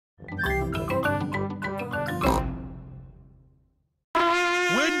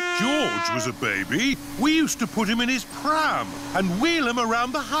George was a baby, we used to put him in his pram and wheel him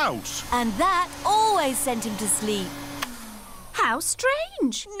around the house. And that always sent him to sleep. How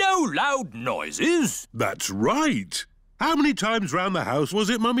strange. No loud noises. That's right. How many times round the house was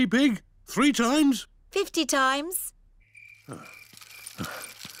it, Mummy Pig? 3 times? 50 times.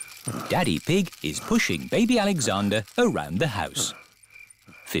 Daddy Pig is pushing baby Alexander around the house.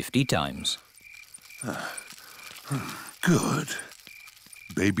 50 times. Good.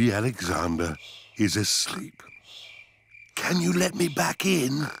 Baby Alexander is asleep. Can you let me back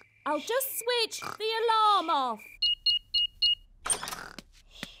in? I'll just switch the alarm off.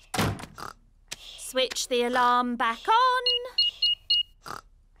 Switch the alarm back on.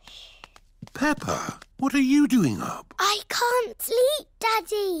 Peppa, what are you doing up? I can't sleep,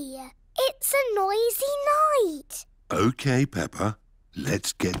 Daddy. It's a noisy night. OK, Peppa.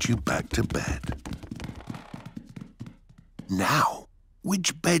 Let's get you back to bed. Now,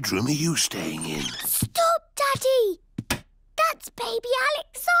 which bedroom are you staying in? Stop, Daddy. That's baby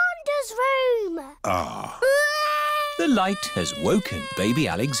Alexander's room. Ah. The light has woken baby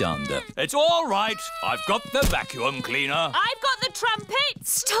Alexander. It's all right. I've got the vacuum cleaner. I've got the trumpet.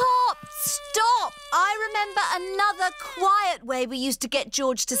 Stop! Stop! I remember another quiet way we used to get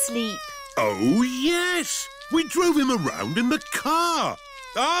George to sleep. Oh, yes. We drove him around in the car.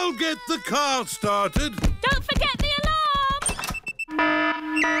 I'll get the car started. Don't forget the alarm.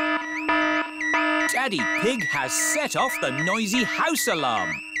 Daddy Pig has set off the noisy house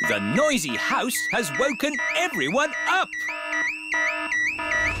alarm. The noisy house has woken everyone up.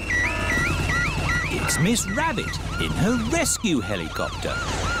 It's Miss Rabbit in her rescue helicopter.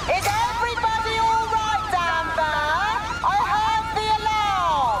 Is everybody all right down there? I heard the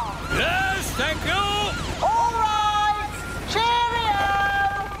alarm. Yes, thank you. All right. Cheerio.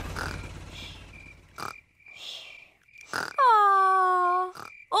 Aww.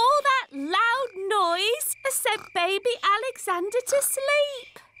 All that loud noise has sent baby Alexander to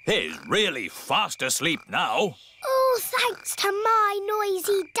sleep. He's really fast asleep now. Oh, thanks to my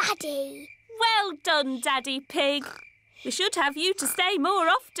noisy daddy. Well done, Daddy Pig. We should have you to stay more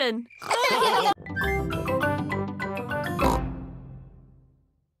often.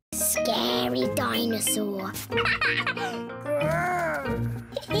 Scary dinosaur. Lunchtime,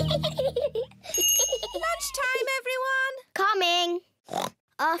 everyone. Coming.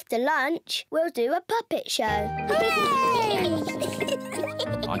 After lunch, we'll do a puppet show.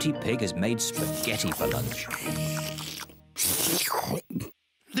 Auntie Pig has made spaghetti for lunch.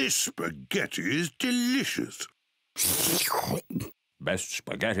 This spaghetti is delicious. Best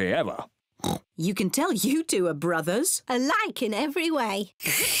spaghetti ever. You can tell you two are brothers, alike in every way.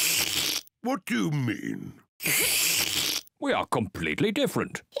 What do you mean? We are completely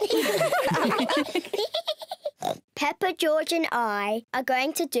different. Peppa, George and I are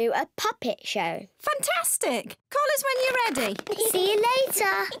going to do a puppet show. Fantastic! Call us when you're ready. See you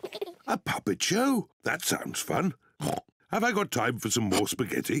later. A puppet show? That sounds fun. Have I got time for some more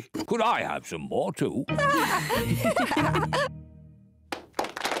spaghetti? Could I have some more too?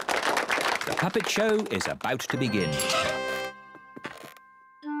 The puppet show is about to begin.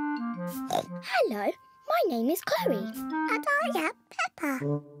 Hello, my name is Chloe. And I am Peppa.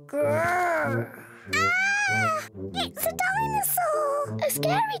 Grrr. Ah! It's a dinosaur! A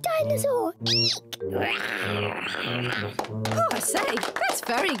scary dinosaur! Oh, I say, that's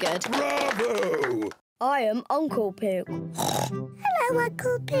very good. Bravo! I am Uncle Pig. Hello,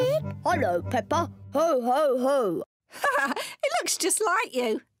 Uncle Pig. Hello, Peppa. Ho, ho, ho. It looks just like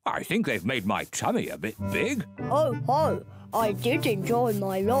you. I think they've made my tummy a bit big. Ho, ho. I did enjoy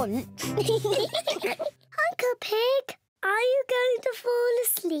my lunch. Uncle Pig, are you going to fall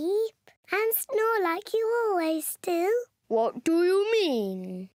asleep and snore like you always do? What do you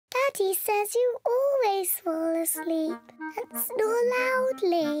mean? Daddy says you always fall asleep and snore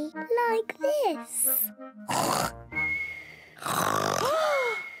loudly, like this.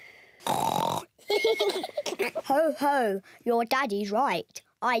 Ho, ho, your daddy's right.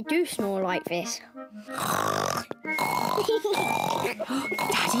 I do snore like this.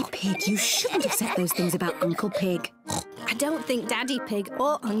 Daddy Pig, you shouldn't have said those things about Uncle Pig. I don't think Daddy Pig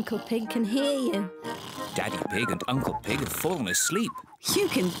or Uncle Pig can hear you. Daddy Pig and Uncle Pig have fallen asleep. You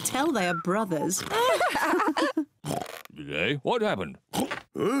can tell they are brothers. Did they? What happened?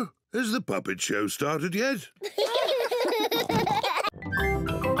 Huh? Has the puppet show started yet?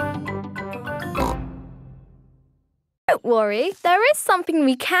 Don't worry, there is something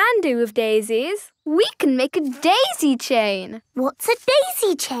we can do with daisies. We can make a daisy chain. What's a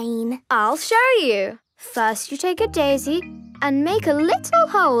daisy chain? I'll show you. First you take a daisy and make a little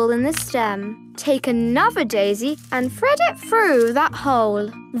hole in the stem. Take another daisy and thread it through that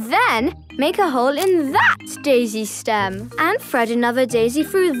hole. Then make a hole in that daisy stem and thread another daisy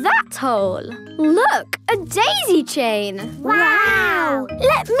through that hole. Look, a daisy chain. Wow!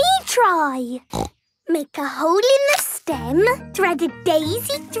 Let me try. Make a hole in the stem, thread a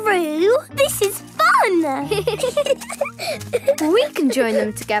daisy through. This is fun! We can join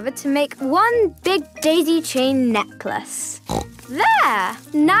them together to make one big daisy chain necklace. There!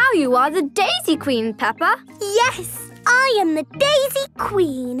 Now you are the Daisy Queen, Peppa. Yes, I am the Daisy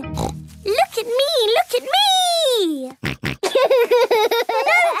Queen. Look at me, look at me!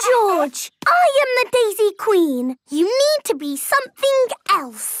 No, George, I am the Daisy Queen. You need to be something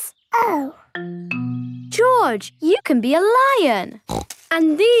else. Oh. George, you can be a lion.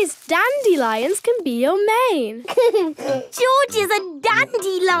 And these dandelions can be your mane. George is a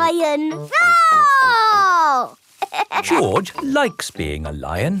dandelion. Roar! George likes being a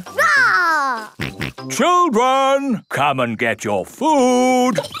lion. Roar! Children, come and get your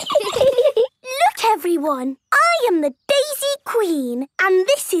food. Look, everyone. I am the Daisy Queen, and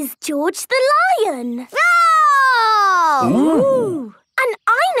this is George the Lion. Roar! Ooh. And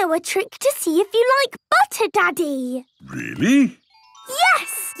I know a trick to see if you like butter, Daddy. Really?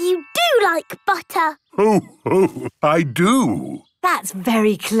 Yes, you do like butter. Oh, I do. That's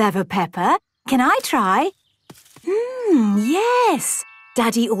very clever, Peppa. Can I try? Yes.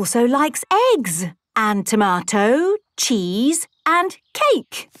 Daddy also likes eggs and tomato, cheese and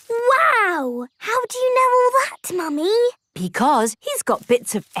cake. Wow! How do you know all that, Mummy? Because he's got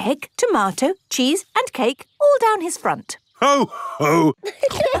bits of egg, tomato, cheese and cake all down his front. Ho, ho.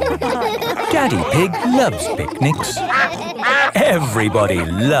 Daddy Pig loves picnics. Everybody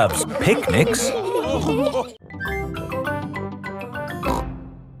loves picnics.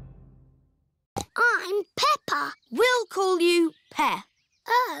 I'm Peppa. We'll call you Pe.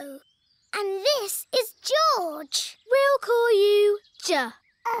 Oh. And this is George. We'll call you J.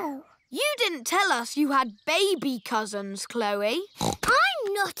 Oh. You didn't tell us you had baby cousins, Chloe.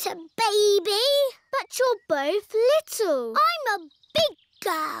 I'm not a baby. But you're both little. I'm a big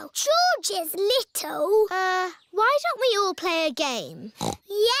girl. George is little. Why don't we all play a game?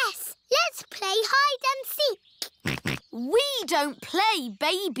 Yes, let's play hide and seek. We don't play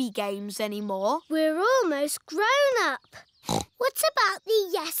baby games anymore. We're almost grown up. What about the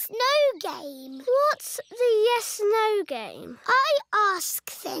yes-no game? What's the yes-no game? I ask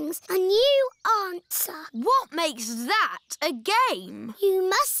things and you answer. What makes that a game? You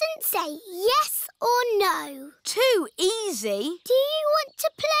mustn't say yes or no. Too easy. Do you want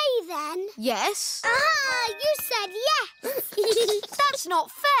to play then? Yes. Ah, you said yes. That's not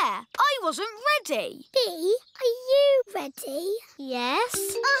fair. I wasn't ready. B, are you ready? Yes.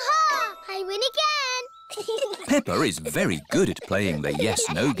 Aha! I win again. Peppa is very good at playing the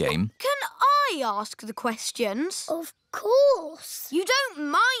yes-no game. Can I ask the questions? Of course. You don't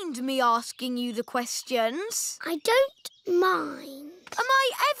mind me asking you the questions? I don't mind. Am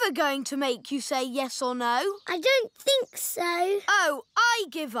I ever going to make you say yes or no? I don't think so. Oh, I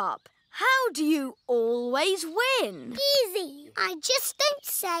give up. How do you always win? Easy. I just don't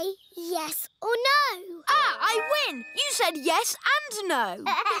say yes or no. Ah, I win! You said yes and no.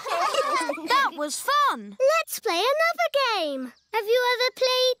 That was fun. Let's play another game. Have you ever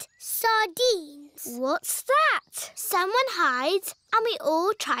played sardines? What's that? Someone hides and we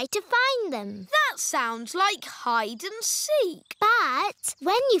all try to find them. That sounds like hide and seek. But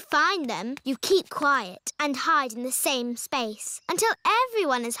when you find them, you keep quiet and hide in the same space until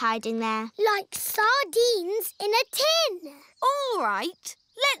everyone is hiding there. Like sardines in a tin. All right,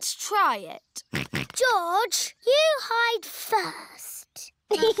 let's try it. George, you hide first.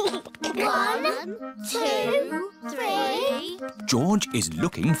 1, 2, 3. George is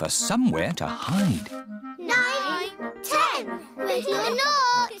looking for somewhere to hide. 9, 10. Ready or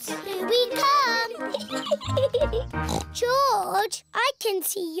not, here we come. George, I can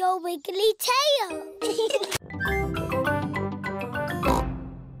see your wiggly tail.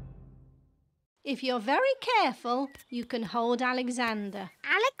 If you're very careful, you can hold Alexander.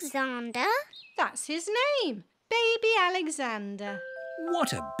 Alexander? That's his name, Baby Alexander.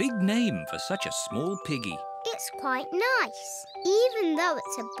 What a big name for such a small piggy. It's quite nice, even though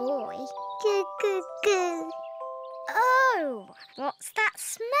it's a boy. Goo, goo, goo. Oh, what's that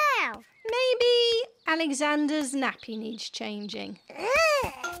smell? Maybe Alexander's nappy needs changing.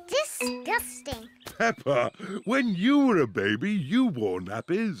 Ugh, disgusting. Peppa, when you were a baby, you wore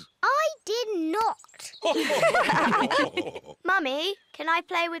nappies. I did not. Mummy, can I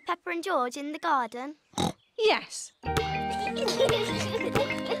play with Peppa and George in the garden? Yes.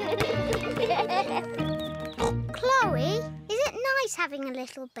 Chloe, is nice having a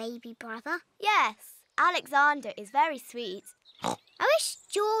little baby brother. Yes, Alexander is very sweet. I wish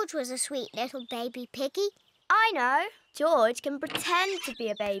George was a sweet little baby piggy. I know. George can pretend to be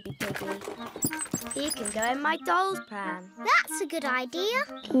a baby piggy. He can go in my doll's pram. That's a good idea.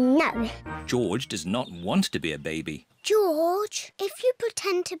 No. George does not want to be a baby. George, if you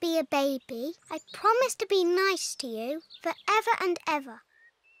pretend to be a baby, I promise to be nice to you forever and ever.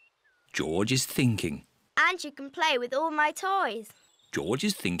 George is thinking. And you can play with all my toys. George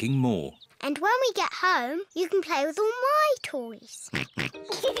is thinking more. And when we get home, you can play with all my toys.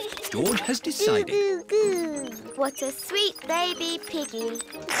 George has decided. Goo, goo, goo. What a sweet baby piggy.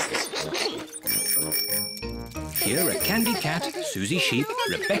 Here are Candy Cat, Susie Sheep,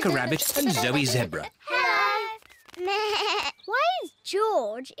 Rebecca Rabbit and Zoe Zebra. Hello. Why is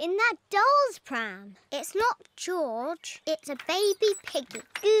George in that doll's pram? It's not George, it's a baby piggy.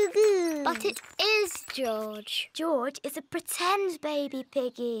 Goo goo. But it is George. George is a pretend baby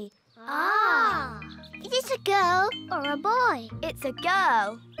piggy. Ah. Is it a girl or a boy? It's a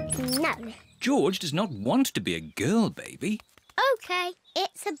girl. No. George does not want to be a girl baby. OK,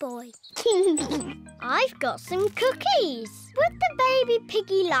 it's a boy. I've got some cookies. Would the baby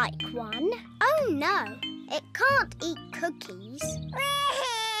piggy like one? Oh, no. It can't eat cookies.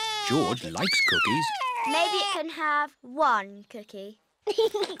 George likes cookies. Maybe it can have one cookie.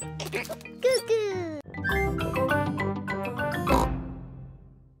 Goo goo.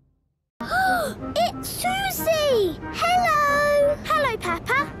 It's Susie! Hello! Hello,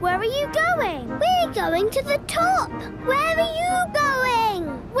 Peppa. Where are you going? We're going to the top. Where are you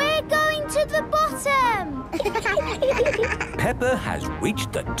going? We're going to the bottom. Peppa has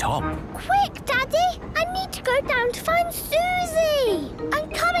reached the top. Quick, Daddy! I need to go down to find Susie. I'm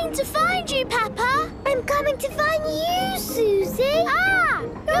coming to find you, Peppa. I'm coming to find you, Susie. Ah!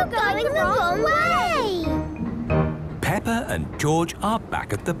 You're going the wrong way. Peppa and George are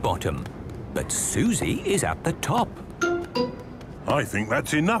back at the bottom, but Susie is at the top. I think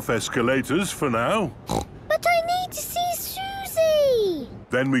that's enough escalators for now. But I need to see Susie.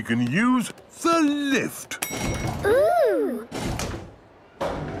 Then we can use the lift. Ooh.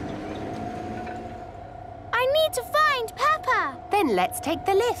 I need to find Peppa. Then let's take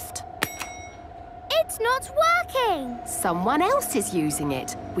the lift. It's not working. Someone else is using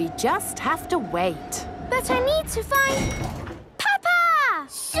it. We just have to wait. But I need to find Peppa!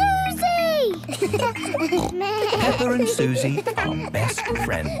 Susie! Peppa and Susie are best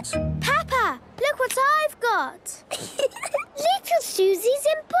friends. Peppa, look what I've got. Little Susie's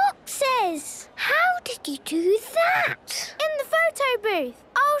in boxes. How did you do that? In the photo booth.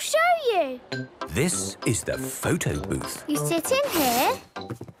 I'll show you. This is the photo booth. You sit in here,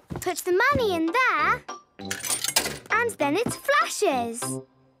 put the money in there, and then it flashes.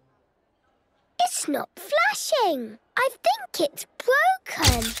 It's not flashing. I think it's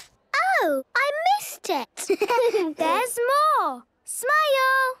broken. Oh, I missed it. There's more.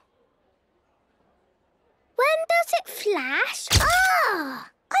 Smile. When does it flash?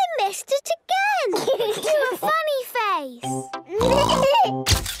 Ah! I missed it again. Do a funny face.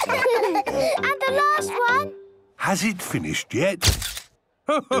 And the last one. Has it finished yet?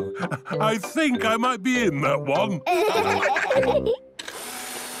 I think I might be in that one.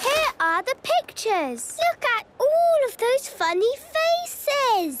 Here are the pictures. Look at all of those funny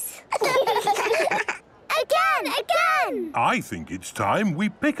faces. Again! I think it's time we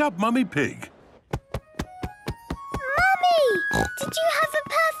pick up Mummy Pig. Mummy, did you have a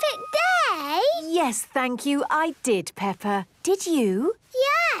perfect day? Yes, thank you, I did, Peppa. Did you?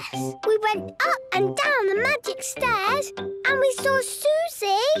 Yes. We went up and down the magic stairs and we saw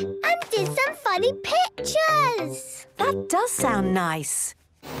Susie and did some funny pictures. That does sound nice.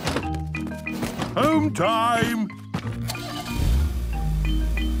 Home time!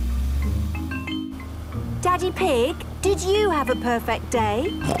 Daddy Pig, did you have a perfect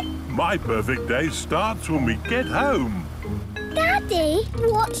day? My perfect day starts when we get home. Daddy,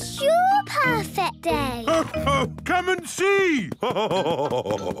 what's your perfect day? Come and see!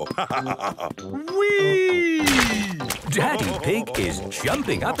 Whee! Daddy Pig is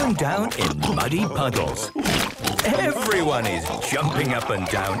jumping up and down in muddy puddles. Everyone is jumping up and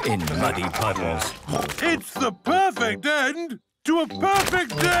down in muddy puddles. It's the perfect end to a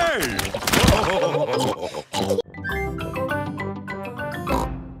perfect day!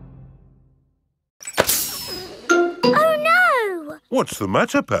 Oh no! What's the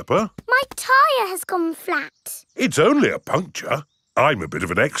matter, Peppa? My tyre has gone flat. It's only a puncture. I'm a bit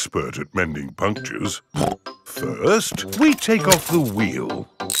of an expert at mending punctures. First, we take off the wheel.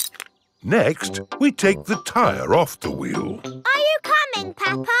 Next, we take the tyre off the wheel. Are you coming,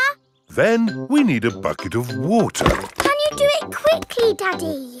 Peppa? Then we need a bucket of water. Can you do it quickly,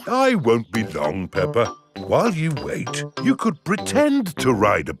 Daddy. I won't be long, Peppa. While you wait, you could pretend to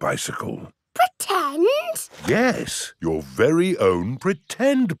ride a bicycle. Pretend? Yes, your very own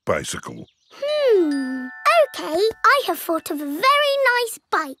pretend bicycle. OK, I have thought of a very nice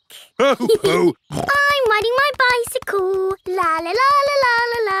bike. Ho, ho! I'm riding my bicycle. La la la la la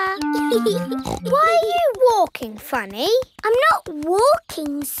la la. Why are you walking, Funny? I'm not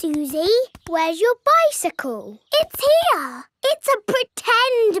walking, Susie. Where's your bicycle? It's here. It's a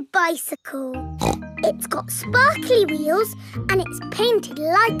pretend bicycle. It's got sparkly wheels and it's painted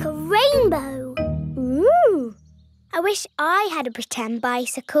like a rainbow. Ooh! I wish I had a pretend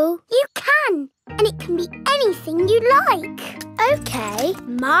bicycle. You can, and it can be anything you like. OK,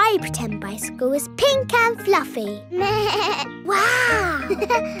 my pretend bicycle is pink and fluffy. Wow!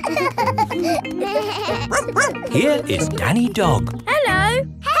 Here is Danny Dog. Hello.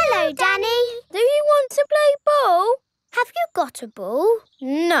 Hello, Danny. Do you want to play ball? Have you got a ball?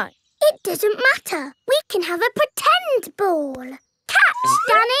 No. It doesn't matter. We can have a pretend ball. Catch,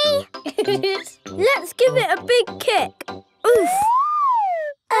 Danny! Let's give it a big kick. Oof!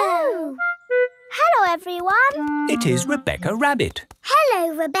 Oh! Hello, everyone. It is Rebecca Rabbit.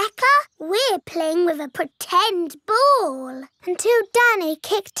 Hello, Rebecca. We're playing with a pretend ball until Danny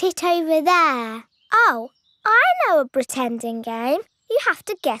kicked it over there. Oh, I know a pretending game. You have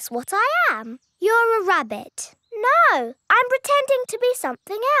to guess what I am. You're a rabbit. No, I'm pretending to be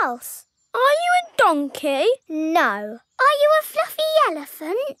something else. Are you a donkey? No. Are you a fluffy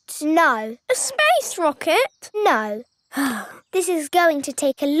elephant? No. A space rocket? No. This is going to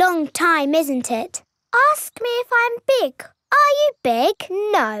take a long time, isn't it? Ask me if I'm big. Are you big?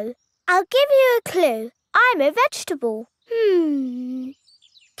 No. I'll give you a clue. I'm a vegetable. Can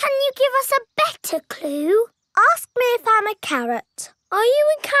you give us a better clue? Ask me if I'm a carrot. Are you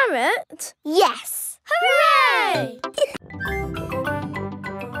a carrot? Yes. Hooray!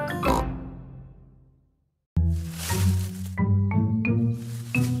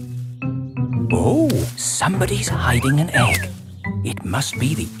 Oh, somebody's hiding an egg. It must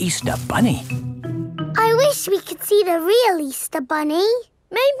be the Easter Bunny. I wish we could see the real Easter Bunny.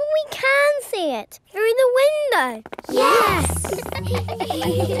 Maybe we can see it through the window. Yes!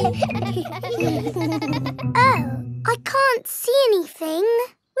 Oh, I can't see anything.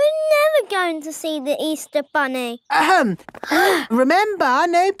 We're never going to see the Easter Bunny. Remember,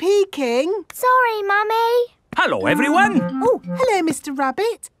 no peeking. Sorry, Mummy. Hello, everyone. Oh, hello, Mr.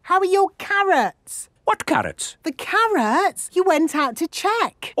 Rabbit. How are your carrots? What carrots? The carrots you went out to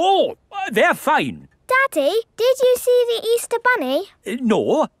check. Oh, they're fine. Daddy, did you see the Easter Bunny?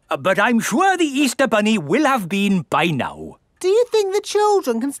 No, but I'm sure the Easter Bunny will have been by now. Do you think the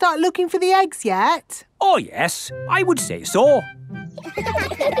children can start looking for the eggs yet? Oh, yes, I would say so.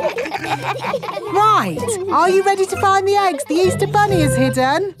 Right, are you ready to find the eggs the Easter Bunny has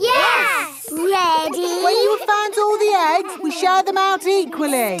hidden? Yes! Ready? When you have found all the eggs, we share them out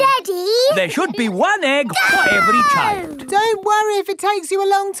equally. Steady! There should be one egg for every child. Don't worry if it takes you a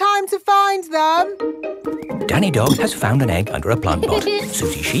long time to find them. Danny Dog has found an egg under a plant pot.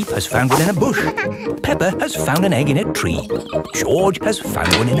 Susie Sheep has found one in a bush. Peppa has found an egg in a tree. George has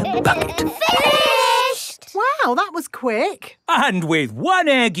found one in a bucket. Finished! Wow, that was quick. And with one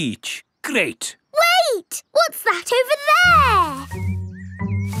egg each. Great. Wait! What's that over there?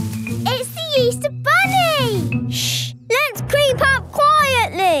 It's the Easter Bunny! Shh! Let's creep up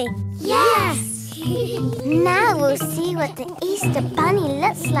quietly! Yes! Now we'll see what the Easter Bunny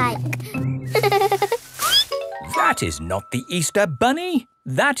looks like. That is not the Easter Bunny.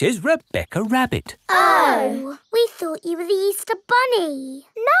 That is Rebecca Rabbit. Oh! We thought you were the Easter Bunny.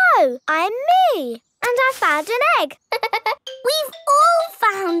 No, I'm me. And I found an egg. We've all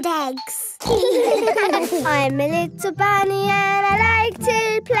found eggs. I'm a little bunny and I like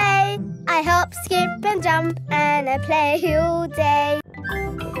to play. I hop, skip and jump and I play all day.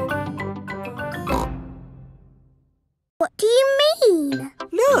 What do you mean?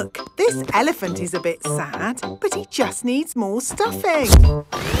 Look, this elephant is a bit sad, but he just needs more stuffing.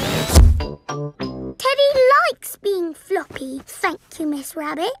 Teddy likes being floppy, thank you, Miss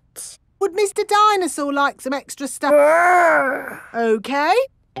Rabbit. Would Mr. Dinosaur like some extra stuff? OK.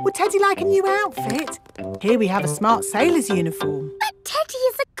 Would Teddy like a new outfit? Here we have a smart sailor's uniform. But Teddy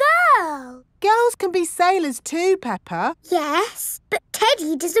is a girl. Girls can be sailors too, Peppa. Yes, but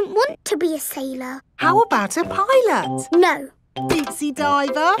Teddy doesn't want to be a sailor. How about a pilot? No. Deep-sea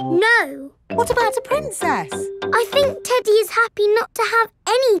diver? No. What about a princess? I think Teddy is happy not to have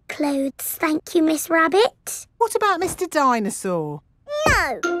any clothes, thank you, Miss Rabbit. What about Mr. Dinosaur?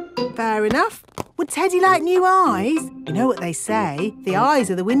 No. Fair enough. Would Teddy like new eyes? You know what they say, the eyes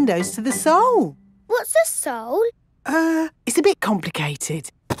are the windows to the soul. What's a soul? It's a bit complicated.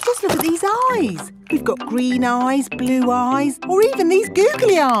 Just look at these eyes. We've got green eyes, blue eyes, or even these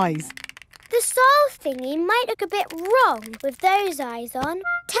googly eyes. The soul thingy might look a bit wrong with those eyes on.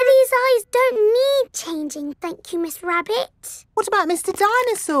 Teddy's eyes don't need changing, thank you, Miss Rabbit. What about Mr.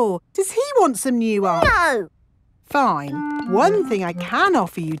 Dinosaur? Does he want some new eyes? No. Fine. One thing I can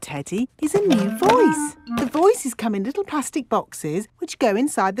offer you, Teddy, is a new voice. The voices come in little plastic boxes which go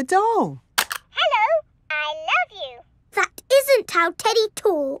inside the doll. Hello, I love you. That isn't how Teddy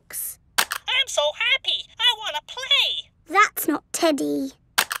talks. I'm so happy. I want to play. That's not Teddy.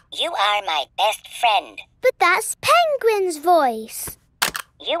 You are my best friend. But that's Penguin's voice.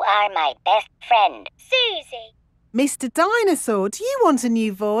 You are my best friend. Susie. Mr. Dinosaur, do you want a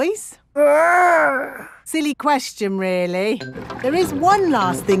new voice? Silly question, really. There is one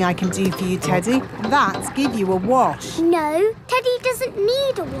last thing I can do for you, Teddy, and that's give you a wash. No, Teddy doesn't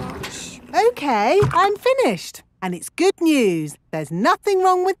need a wash. OK, I'm finished. And it's good news. There's nothing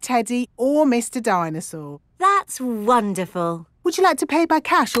wrong with Teddy or Mr. Dinosaur. That's wonderful. Would you like to pay by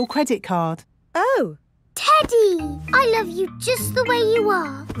cash or credit card? Oh. Teddy, I love you just the way you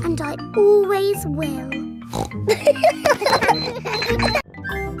are, and I always will.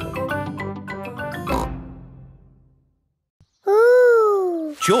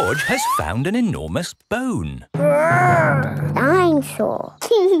 Ooh. George has found an enormous bone. Dinosaur.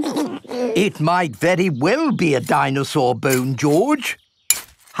 It might very well be a dinosaur bone, George.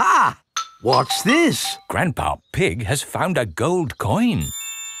 Ha! What's this? Grandpa Pig has found a gold coin.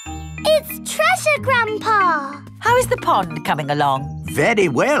 It's treasure, Grandpa. How is the pond coming along? Very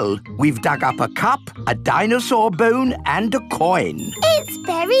well. We've dug up a cup, a dinosaur bone and a coin. It's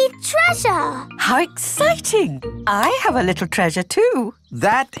buried treasure. How exciting! I have a little treasure too.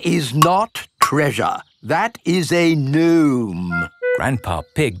 That is not treasure. That is a gnome. Grandpa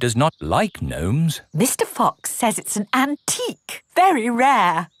Pig does not like gnomes. Mr. Fox says it's an antique, very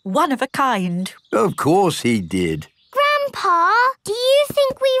rare, one of a kind. Of course he did. Grandpa, do you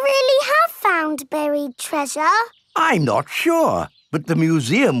think we really have found buried treasure? I'm not sure, but the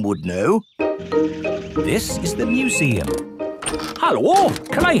museum would know. This is the museum. Hello,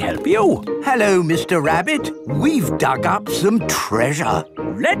 can I help you? Hello, Mr. Rabbit. We've dug up some treasure.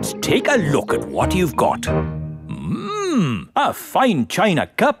 Let's take a look at what you've got. A fine china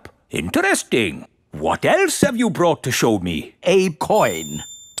cup. Interesting. What else have you brought to show me? A coin.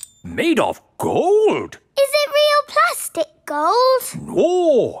 Made of gold? Is it real plastic gold?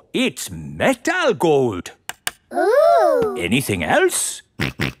 No, it's metal gold. Ooh. Anything else?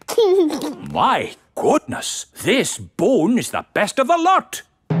 My goodness, this bone is the best of the lot.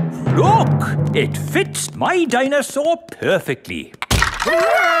 Look, it fits my dinosaur perfectly.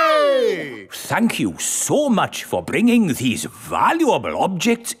 Hooray! Thank you so much for bringing these valuable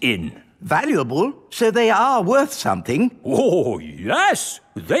objects in. Valuable? So they are worth something? Oh, yes.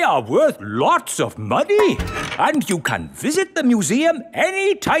 They are worth lots of money. And you can visit the museum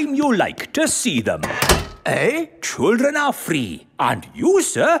any time you like to see them. Eh? Children are free. And you,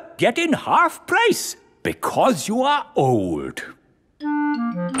 sir, get in half price because you are old.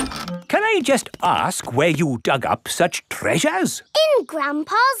 Can I just ask where you dug up such treasures? In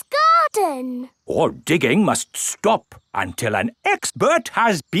Grandpa's garden. All digging must stop until an expert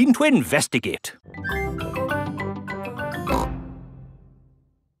has been to investigate.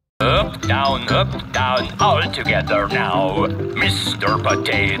 Up, down, all together now. Mr.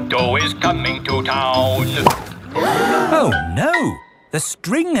 Potato is coming to town. Oh, no. The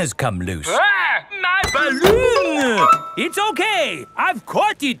string has come loose. Ah, my balloon! It's okay. I've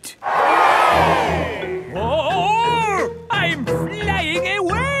caught it. Oh, I'm flying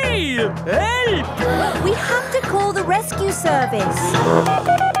away. Help! We have to call the rescue service.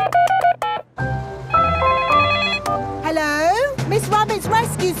 Hello? Miss Rabbit's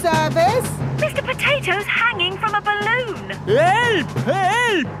Rescue Service? Mr. Potato's hanging from a balloon. Help!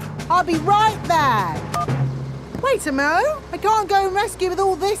 Help! I'll be right there. Wait a mo. I can't go and rescue with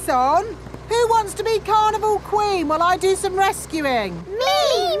all this on. Who wants to be Carnival Queen while I do some rescuing?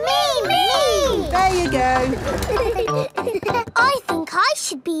 Me! There you go. I think I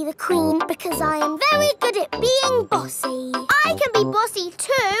should be the queen because I am very good at being bossy. I can be bossy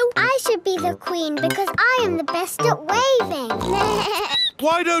too. I should be the queen because I am the best at waving.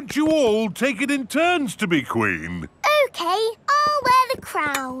 Why don't you all take it in turns to be queen? OK, I'll wear the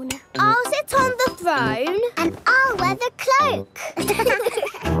crown. I'll sit on the throne and I'll wear the cloak.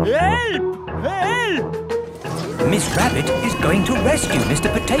 Help! Help! Miss Rabbit is going to rescue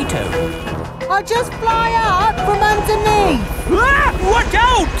Mr. Potato. I'll just fly up from underneath. Ah! Watch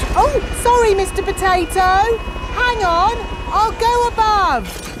out! Oh, sorry, Mr. Potato. Hang on, I'll go above.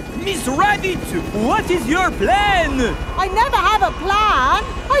 Miss Rabbit, what is your plan? I never have a plan.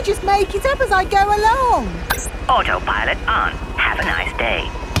 I just make it up as I go along. Autopilot on. Have a nice day.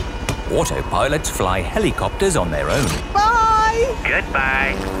 Autopilots fly helicopters on their own. Bye.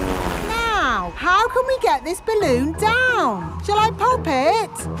 Goodbye. Now, how can we get this balloon down? Shall I pop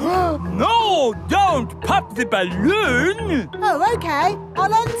it? No, don't pop the balloon! Oh, OK.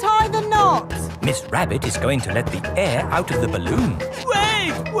 I'll untie the knot. Miss Rabbit is going to let the air out of the balloon. Wait!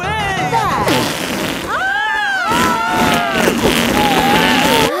 There.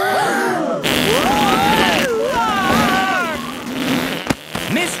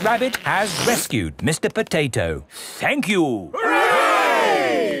 Miss Rabbit has rescued Mr. Potato. Thank you!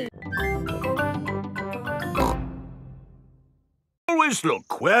 Hooray! Always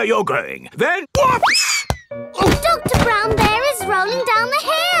look where you're going. Then, whoops! Dr. Brown Bear is rolling down the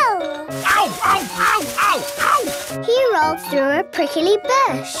hill. Ow, ow, ow, ow, ow! He rolled through a prickly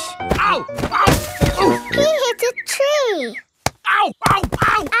bush. Ow, ow! He hit a tree. Ow, ow,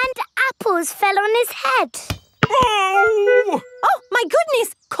 ow! And apples fell on his head. Oh! Oh, my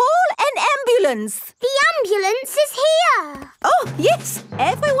goodness! Call an ambulance! The ambulance is here! Oh, yes!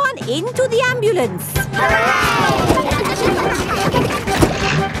 Everyone into the ambulance!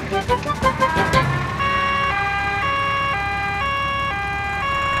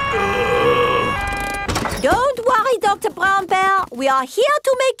 Don't worry, Dr. Brown Bear. We are here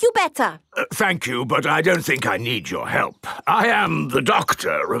to make you better. Thank you, but I don't think I need your help. I am the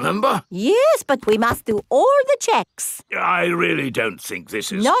doctor, remember? Yes, but we must do all the checks. I really don't think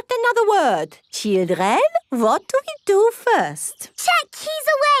this is... Not another word. Children, what do we do first? Check he's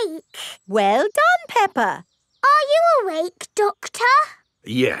awake. Well done, Peppa. Are you awake, Doctor?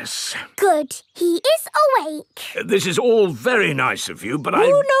 Yes. Good. He is awake. This is all very nice of you, but Who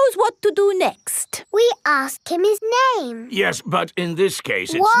knows what to do next? We ask him his name. Yes, but in this case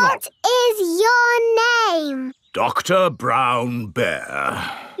it's What is your name? Dr. Brown Bear.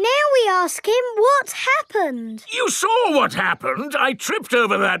 Now we ask him what happened. You saw what happened. I tripped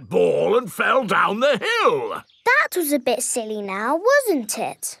over that ball and fell down the hill. That was a bit silly now, wasn't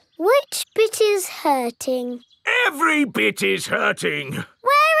it? Which bit is hurting? Every bit is hurting.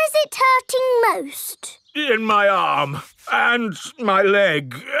 Where is it hurting most? In my arm, and my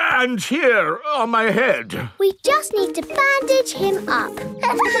leg, and here on my head. We just need to bandage him up.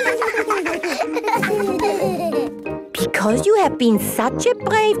 Because you have been such a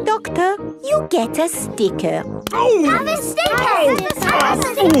brave doctor, you get a sticker. Oh! Have a sticker! Have a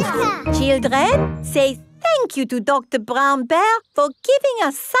sticker! Children, say thank you to Dr. Brown Bear for giving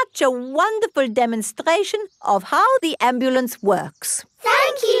us such a wonderful demonstration of how the ambulance works.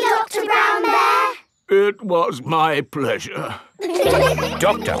 Thank you, Dr. Brown Bear. It was my pleasure.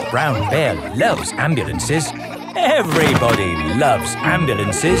 Dr. Brown Bear loves ambulances. Everybody loves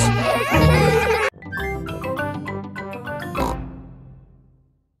ambulances.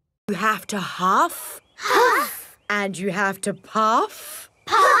 You have to huff. Huff. And you have to puff.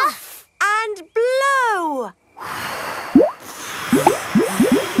 Puff. And blow.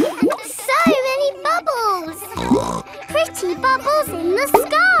 So many bubbles. Pretty bubbles in the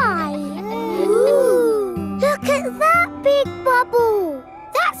sky. Ooh. Look at that big bubble.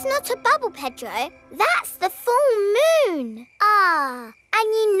 That's not a bubble, Pedro. That's the full moon. Ah,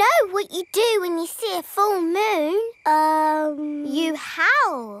 and you know what you do when you see a full moon? You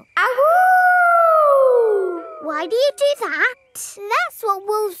howl. Ow! Why do you do that? That's what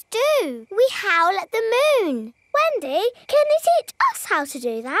wolves do. We howl at the moon. Wendy, can you teach us how to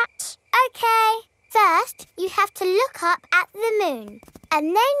do that? OK. First, you have to look up at the moon.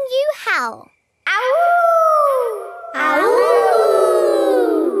 And then you howl. Ow! Ow!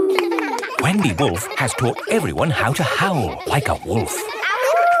 Wendy Wolf has taught everyone how to howl like a wolf.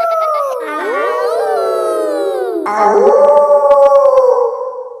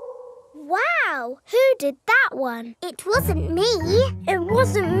 Wow! Who did that one? It wasn't me. It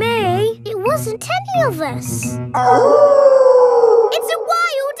wasn't me. It wasn't any of us. It's a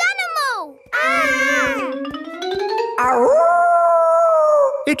wild animal!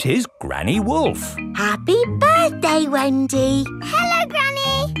 It is Granny Wolf. Happy birthday, Wendy. Hello,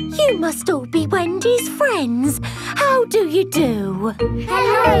 Granny. You must all be Wendy's friends. How do you do?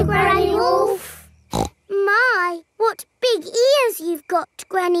 Hello, Granny Wolf. My, what big ears you've got,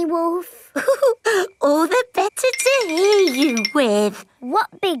 Granny Wolf. All the better to hear you with. What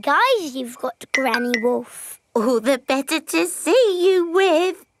big eyes you've got, Granny Wolf. All the better to see you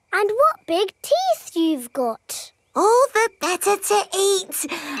with. And what big teeth you've got. All the better to eat.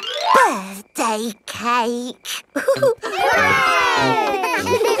 Birthday cake.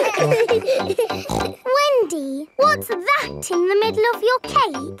 Wendy, what's that in the middle of your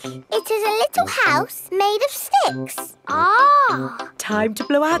cake? It is a little house made of sticks. Ah! Time to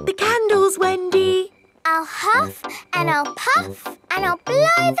blow out the candles, Wendy. I'll huff and I'll puff and I'll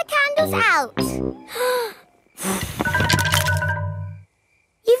blow the candles out.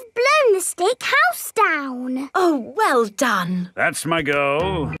 You've blown the stick house down. Oh, well done. That's my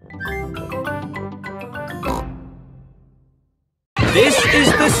go. This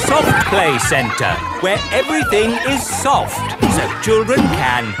is the Soft Play Centre, where everything is soft, so children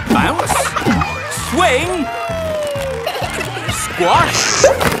can bounce, swing, squash,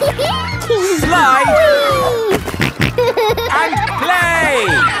 slide, and play.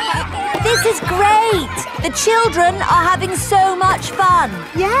 This is great! The children are having so much fun.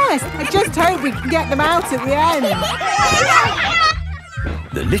 Yes, I just hope we can get them out at the end.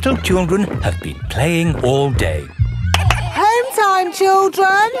 The little children have been playing all day. Home time,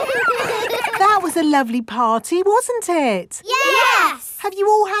 children! That was a lovely party, wasn't it? Yes! Have you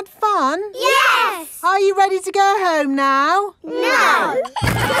all had fun? Yes! Are you ready to go home now? No!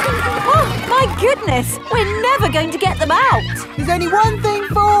 Oh, my goodness! We're never going to get them out. There's only one thing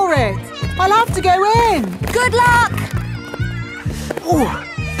for it. I'll have to go in. Good luck!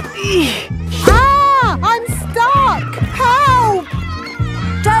 Ah! I'm stuck! Help!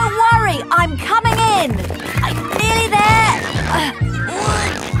 Don't worry, I'm coming in. I'm nearly there.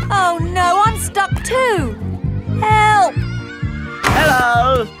 Oh no, I'm stuck too. Help!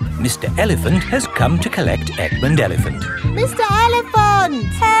 Hello! Mr. Elephant has come to collect Edmund Elephant. Mr. Elephant!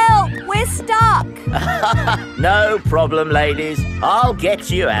 Help! We're stuck. No problem, ladies. I'll get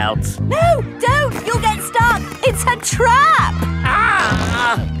you out. No, don't! You'll get stuck. It's a trap.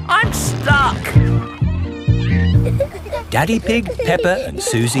 Ah! I'm stuck. Daddy Pig, Peppa and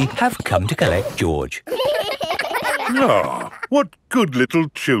Susie have come to collect George. Ah, what good little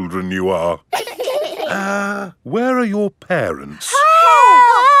children you are. Where are your parents?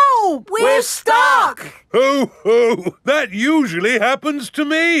 Help! We're stuck. Ho, ho! That usually happens to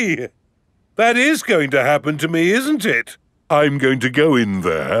me. That is going to happen to me, isn't it? I'm going to go in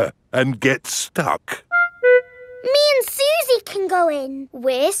there and get stuck. Me and Susie can go in.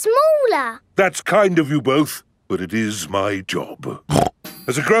 We're smaller. That's kind of you both, but it is my job.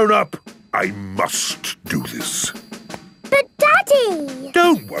 As a grown-up, I must do this. But, Daddy!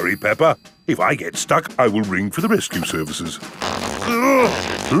 Don't worry, Peppa. If I get stuck, I will ring for the rescue services.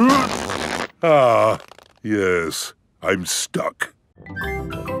 Ah, yes, I'm stuck.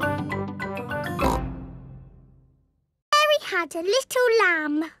 Mary had a little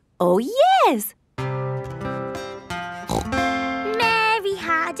lamb. Oh, yes. Mary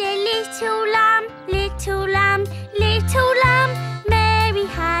had a little lamb, little lamb, little lamb. Mary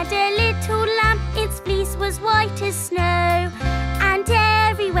had a little lamb, its fleece was white as snow. And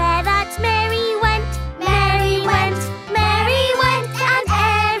everywhere that Mary went, Mary went, Mary went. And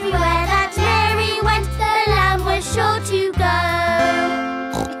everywhere that Mary went, the lamb was sure to go.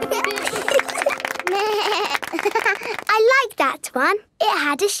 I like that one. It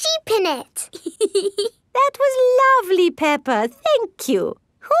had a sheep in it. That was lovely, Peppa. Thank you.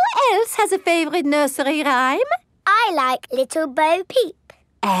 Who else has a favourite nursery rhyme? I like Little Bo Peep.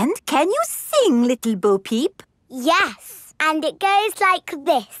 And can you sing, Little Bo Peep? Yes, and it goes like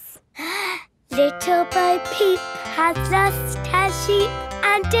this. Little Bo Peep has lost her sheep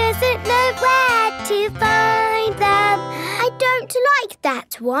and doesn't know where to find them. I don't like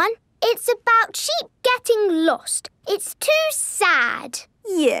that one. It's about sheep getting lost. It's too sad.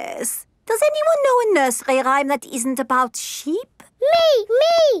 Yes. Does anyone know a nursery rhyme that isn't about sheep?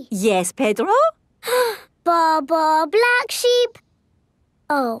 Me! Yes, Pedro? Ba ba black sheep.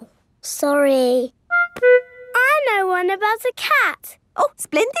 Oh, sorry. I know one about a cat. Oh,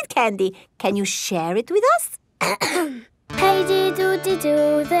 splendid, Candy. Can you share it with us? Hey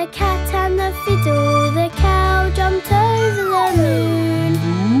diddle-diddle, the cat and the fiddle, the cow jumped over the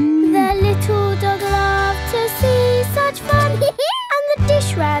moon. The little dog laughed to see such fun, and the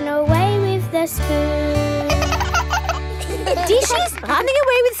dish ran away with the spoon. Dishes running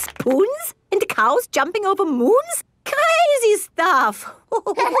away with spoons? And the cows jumping over moons? Crazy stuff.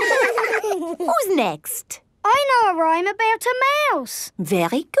 Who's next? I know a rhyme about a mouse.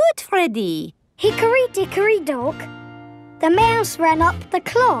 Very good, Freddy. Hickory dickory dock, the mouse ran up the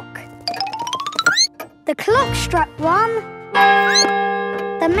clock. The clock struck one,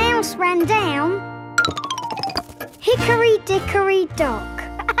 the mouse ran down. Hickory dickory dock.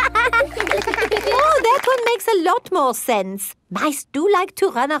 Oh, that one makes a lot more sense. Mice do like to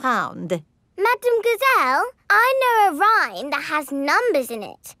run around. Madam Gazelle, I know a rhyme that has numbers in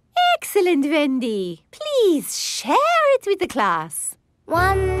it. Excellent, Wendy. Please share it with the class.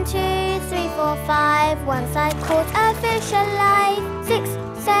 1, 2, 3, 4, 5. Once I caught a fish alive. 6,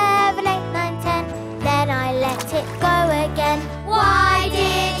 7, 8, 9, 10. Then I let it go again. Why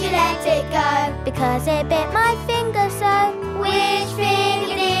did you let it go? Because it bit my finger so. Which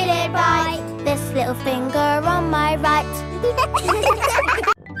finger did it bite? This little finger on my right.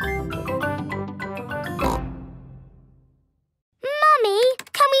 Mummy,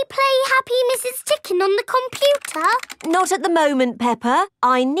 can we play Happy Mrs. Chicken on the computer? Not at the moment, Peppa.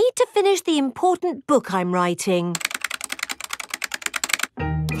 I need to finish the important book I'm writing.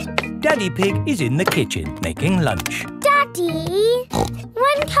 Daddy Pig is in the kitchen making lunch. Daddy,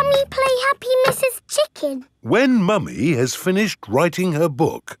 when can we play Happy Mrs. Chicken? When Mummy has finished writing her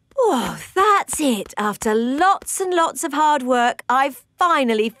book. Oh, that's it. After lots and lots of hard work, I've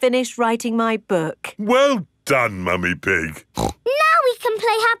finally finished writing my book. Well done, Mummy Pig. Now we can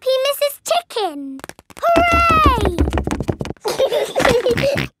play Happy Mrs. Chicken. Hooray!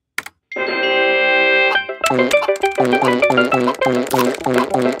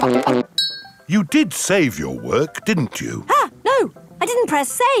 You did save your work, didn't you? Ah, no, I didn't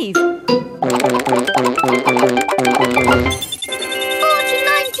press save. 40, 90, 10,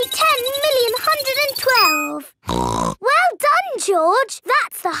 million, 112. Well done, George.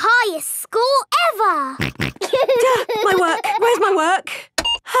 That's the highest score ever. My work. Where's my work?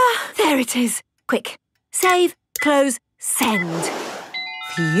 Ah, there it is. Quick. Save, close, send.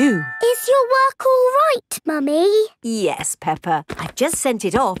 Phew. Is your work all right, Mummy? Yes, Peppa. I've just sent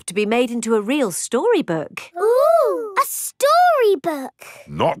it off to be made into a real storybook. Ooh, a storybook.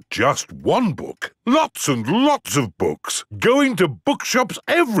 Not just one book. Lots and lots of books. Going to bookshops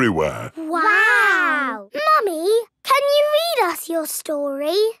everywhere. Wow. Mummy, can you read us your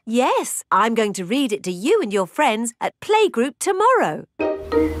story? Yes, I'm going to read it to you and your friends at Playgroup tomorrow.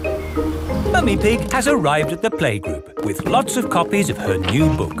 Mummy Pig has arrived at the playgroup with lots of copies of her new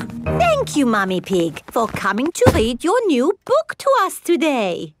book. Thank you, Mummy Pig, for coming to read your new book to us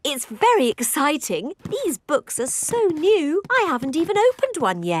today. It's very exciting. These books are so new, I haven't even opened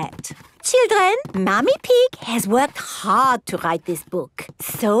one yet. Children, Mummy Pig has worked hard to write this book.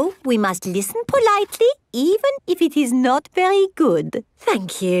 So we must listen politely, even if it is not very good.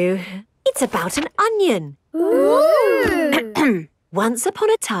 Thank you. It's about an onion. Ooh. Once upon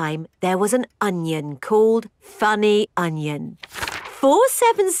a time, there was an onion called Funny Onion.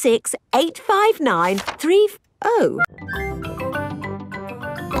 476-859-30.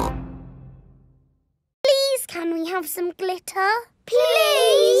 Please, can we have some glitter?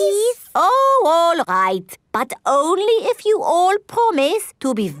 Please? Oh, all right. But only if you all promise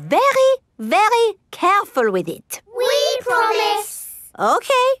to be very, very careful with it. We promise.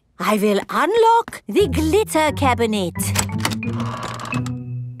 Okay, I will unlock the glitter cabinet.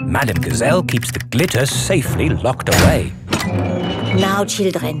 Madam Gazelle keeps the glitter safely locked away. Now,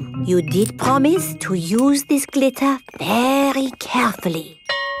 children, you did promise to use this glitter very carefully.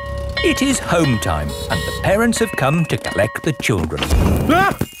 It is home time and the parents have come to collect the children.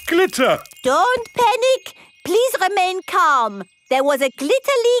 Ah! Glitter! Don't panic. Please remain calm. There was a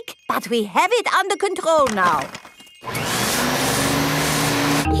glitter leak, but we have it under control now.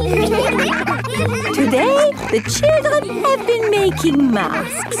 Today, the children have been making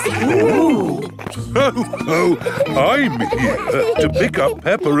masks. Ooh. Oh, I'm here to pick up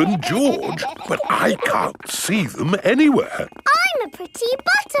Peppa and George, but I can't see them anywhere. I'm a pretty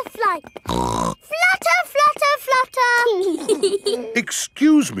butterfly. Flutter, flutter, flutter.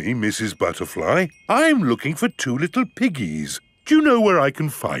 Excuse me, Mrs. Butterfly. I'm looking for two little piggies. Do you know where I can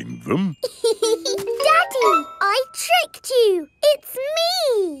find them? Daddy, I tricked you. It's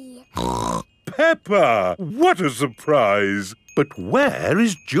me. Peppa! What a surprise! But where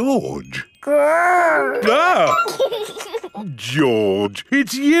is George? Grrr. Ah! George,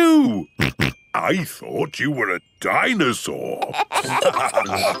 it's you! I thought you were a dinosaur.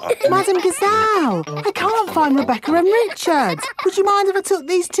 Madam Gazelle, I can't find Rebecca and Richard. Would you mind if I took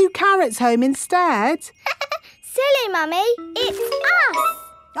these 2 carrots home instead? Silly, Mummy. It's us.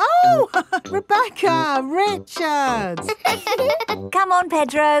 Oh, Rebecca, Richard. Come on,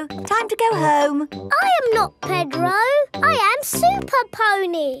 Pedro. Time to go home. I am not Pedro. I am Super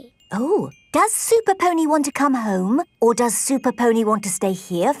Pony. Oh, does Super Pony want to come home? Or does Super Pony want to stay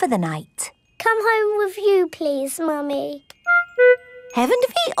here for the night? Come home with you, please, Mummy. Haven't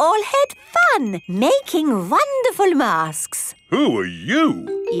we all had fun making wonderful masks? Who are you?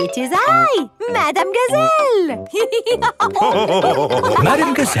 It is I, Madam Gazelle.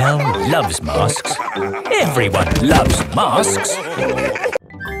 Madam Gazelle loves masks. Everyone loves masks.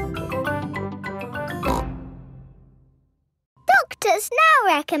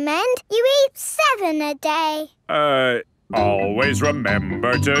 I recommend you eat 7 a day. Always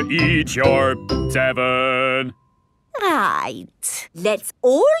remember to eat your 7. Right. Let's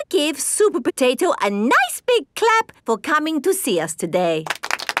all give Super Potato a nice big clap for coming to see us today.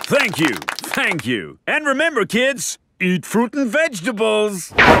 Thank you. Thank you. And remember, kids, eat fruit and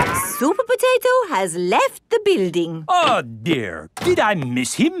vegetables. Super Potato has left the building. Oh, dear. Did I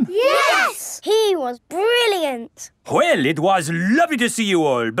miss him? Yes! He was brilliant. Well, it was lovely to see you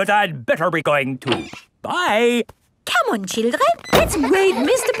all, but I'd better be going too. Bye. Come on, children. Let's wave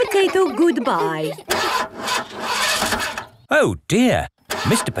Mr. Potato goodbye. Oh, dear.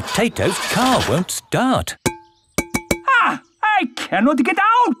 Mr. Potato's car won't start. Ah! I cannot get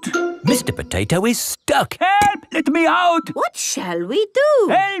out! Mr. Potato is stuck. Help! Let me out! What shall we do?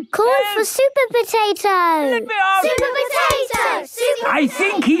 Help! Call for Super Potato. Let me out! Super Potato! Super I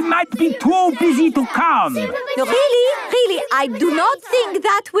think he might be too busy to come. Really, I do not think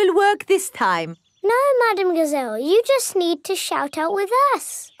that will work this time. No, Madam Gazelle, you just need to shout out with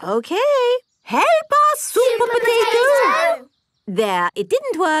us. Okay. Help us, Super Potato! There, it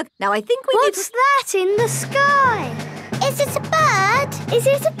didn't work. Now I think we need to... What's that in the sky? Is it a bird? Is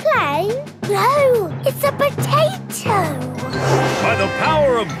it a plane? No, it's a potato. By the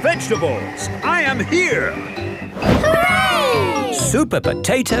power of vegetables, I am here. Hooray! Super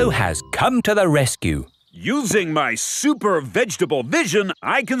Potato has come to the rescue. Using my super vegetable vision,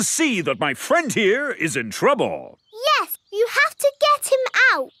 I can see that my friend here is in trouble. Yes, you have to get him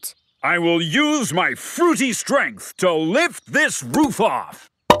out. I will use my fruity strength to lift this roof off.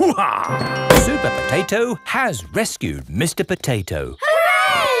 Hoo-ha! Super Potato has rescued Mr. Potato.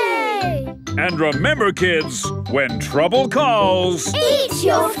 Hooray! And remember, kids, when trouble calls... Eat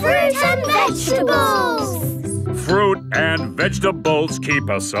your fruit and vegetables! Fruit and vegetables keep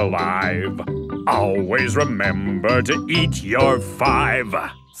us alive. Always remember to eat your 5.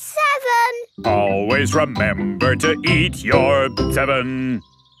 7. Always remember to eat your 7.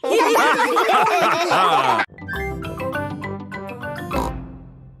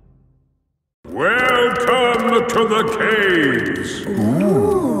 Welcome to the caves.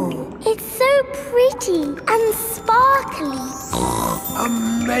 Ooh. It's so pretty and sparkly.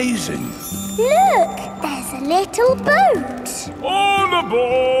 Amazing. Look, there's a little boat. All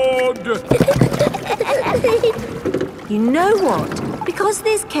aboard! You know what? Because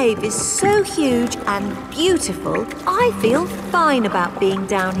this cave is so huge and beautiful, I feel fine about being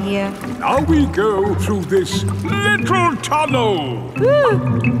down here. Now we go through this little tunnel.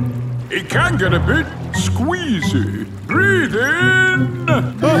 It can get a bit squeezy. Breathe in.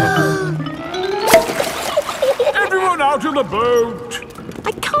 Everyone out of the boat.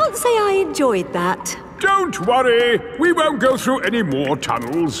 I can't say I enjoyed that. Don't worry. We won't go through any more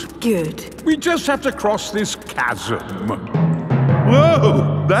tunnels. Good. We just have to cross this chasm.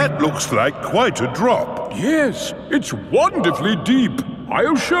 Whoa, that looks like quite a drop. Yes, it's wonderfully deep.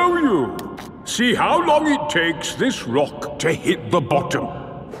 I'll show you. See how long it takes this rock to hit the bottom.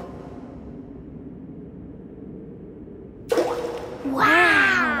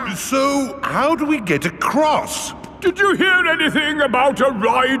 Wow! So, how do we get across? Did you hear anything about a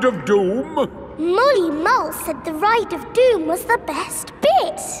ride of doom? Molly Mole said the ride of doom was the best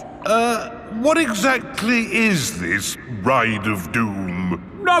bit. What exactly is this ride of doom?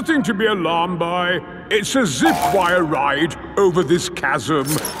 Nothing to be alarmed by. It's a zip wire ride over this chasm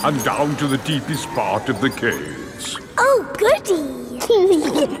and down to the deepest part of the caves. Oh, goody!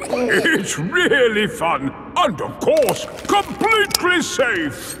 It's really fun and, of course, completely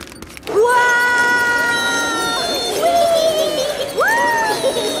safe.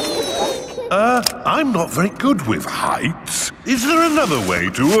 I'm not very good with heights. Is there another way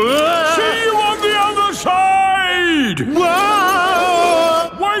to... See you on the other side!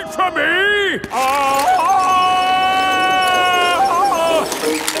 Wait for me!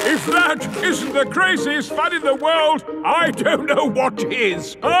 If that isn't the craziest fun in the world, I don't know what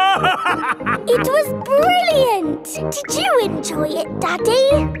is. It was brilliant! Did you enjoy it,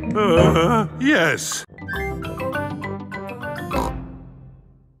 Daddy? Yes.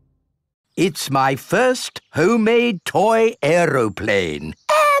 It's my first homemade toy aeroplane.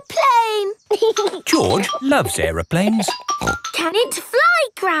 Airplane! George loves aeroplanes. Can it fly,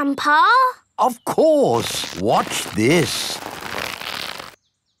 Grandpa? Of course. Watch this.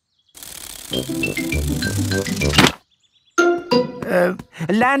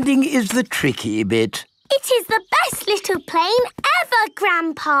 Landing is the tricky bit. It is the best little plane ever,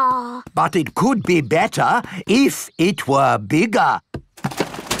 Grandpa. But it could be better if it were bigger.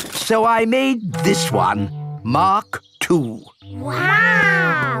 So I made this one, Mark II.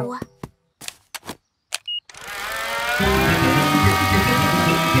 Wow!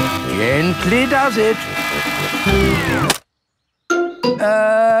 Gently does it.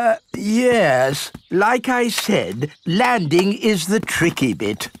 Yes. Like I said, landing is the tricky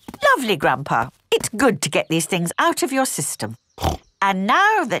bit. Lovely, Grandpa. It's good to get these things out of your system. And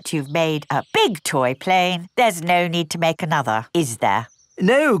now that you've made a big toy plane, there's no need to make another, is there?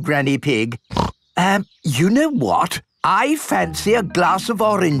 No, Granny Pig. You know what? I fancy a glass of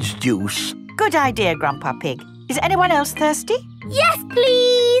orange juice. Good idea, Grandpa Pig. Is anyone else thirsty? Yes,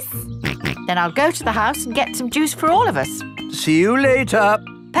 please. Then I'll go to the house and get some juice for all of us. See you later.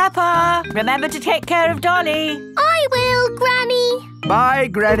 Peppa, remember to take care of Dolly. I will, Granny. Bye,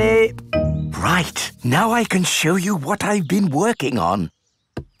 Granny. Right, now I can show you what I've been working on.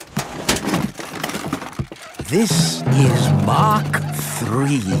 This is Mark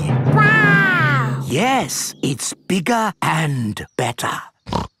III. Wow! Yes, it's bigger and better.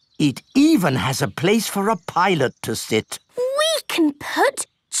 It even has a place for a pilot to sit. We can put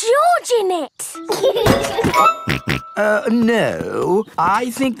George in it. No.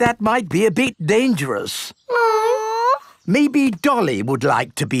 I think that might be a bit dangerous. Aww. Maybe Dolly would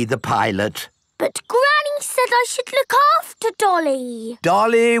like to be the pilot. But Granny said I should look after Dolly.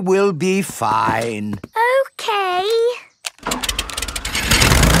 Dolly will be fine. OK.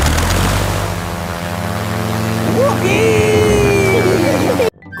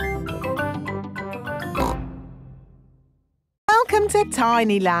 Welcome to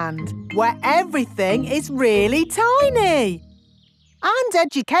Tinyland, where everything is really tiny and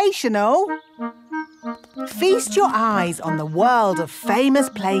educational. Feast your eyes on the world of famous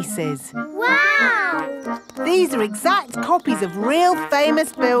places. Wow! These are exact copies of real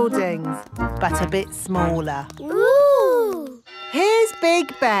famous buildings, but a bit smaller. Ooh! Here's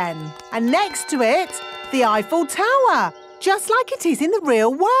Big Ben, and next to it, the Eiffel Tower, just like it is in the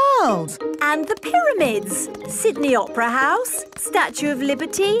real world. And the pyramids, Sydney Opera House, Statue of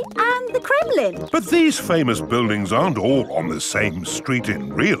Liberty and the Kremlin. But these famous buildings aren't all on the same street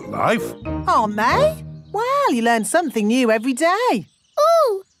in real life. Aren't they? Well, you learn something new every day.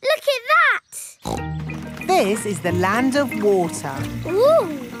 Ooh, look at that! This is the land of water. Ooh,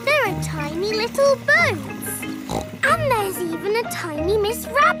 there are tiny little boats. And there's even a tiny Miss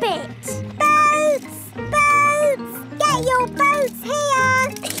Rabbit. Boats! Boats! Get your boats here!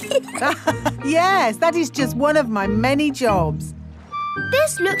 Yes, that is just one of my many jobs.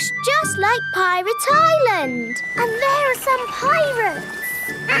 This looks just like Pirate Island. And there are some pirates.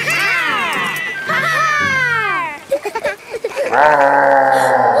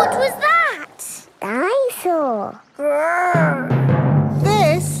 What was that? Dinosaur.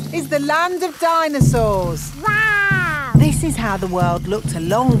 This is the land of dinosaurs. Wow! This is how the world looked a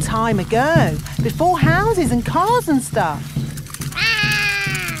long time ago, before houses and cars and stuff.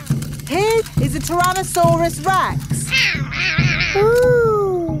 Here is a Tyrannosaurus Rex.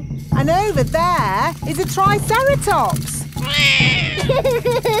 Ooh! And over there is a Triceratops.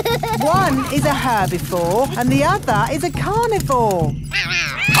 One is a herbivore and the other is a carnivore.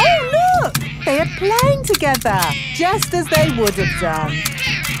 Oh, look! They are playing together, just as they would have done.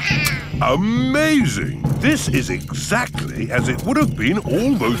 Amazing! This is exactly as it would have been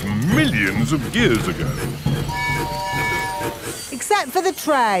all those millions of years ago. Except for the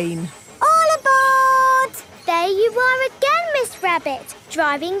train. All aboard! There you are again, Miss Rabbit,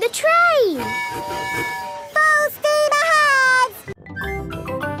 driving the train. Full steam ahead!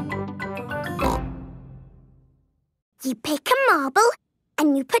 You pick a marble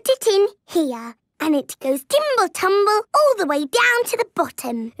and you put it in here. And it goes timble-tumble all the way down to the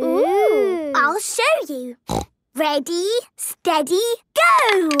bottom. Ooh! I'll show you. Ready, steady,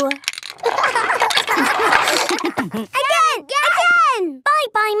 go! Again!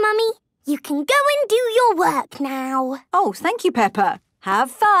 Bye-bye, Mummy. You can go and do your work now. Oh, thank you, Peppa.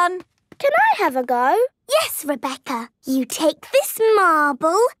 Have fun. Can I have a go? Yes, Rebecca. You take this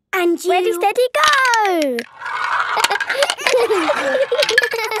marble and you... Ready, steady, go!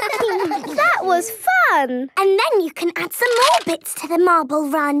 That was fun. And then you can add some more bits to the marble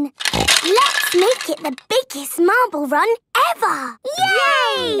run. Let's make it the biggest marble run ever.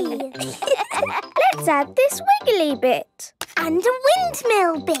 Yay! Let's add this wiggly bit. And a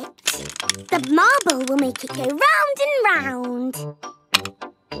windmill bit. The marble will make it go round and round.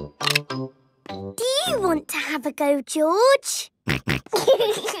 Do you want to have a go, George?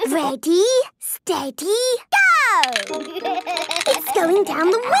 Ready, steady, go! It's going down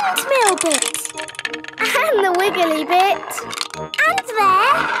the windmill bit. And the wiggly bit. And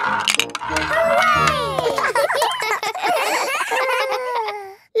there. Hooray!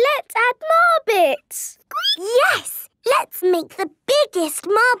 Let's add more bits. Yes! Let's make the biggest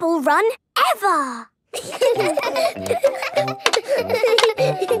marble run ever.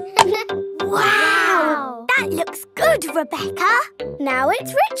 Rebecca. Now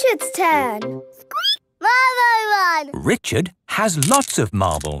it's Richard's turn. Marble run. Richard has lots of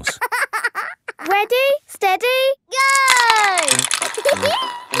marbles. Ready, steady, Go!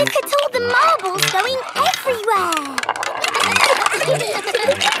 Look at all the marbles going everywhere.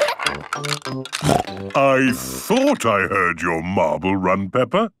 I thought I heard your marble run,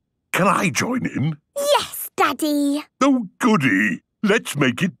 Peppa. Can I join in? Yes, Daddy. Oh, goody. Let's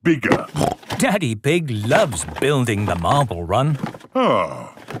make it bigger. Daddy Pig loves building the marble run.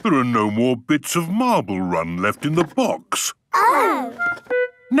 Ah, there are no more bits of marble run left in the box. Oh.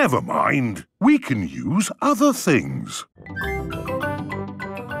 Never mind. We can use other things.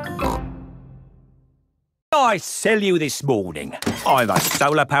 I sell you this morning. I've a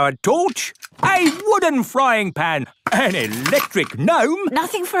solar-powered torch, a wooden frying pan, an electric gnome.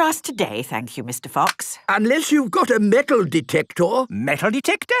 Nothing for us today, thank you, Mr. Fox. Unless you've got a metal detector. Metal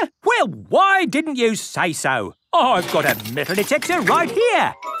detector? Well, why didn't you say so? I've got a metal detector right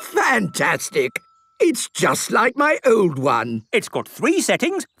here. Fantastic. It's just like my old one. It's got 3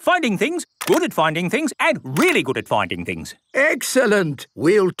 settings: finding things, good at finding things, and really good at finding things. Excellent.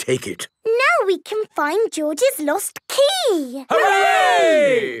 We'll take it. Now we can find George's lost key.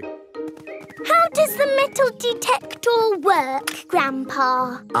 Hooray! How does the metal detector work,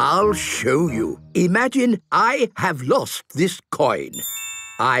 Grandpa? I'll show you. Imagine I have lost this coin.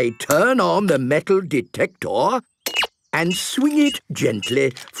 I turn on the metal detector and swing it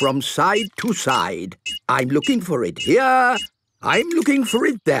gently from side to side. I'm looking for it here. I'm looking for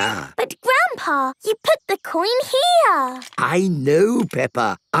it there. But, Grandpa, you put the coin here. I know,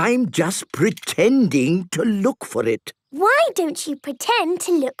 Peppa. I'm just pretending to look for it. Why don't you pretend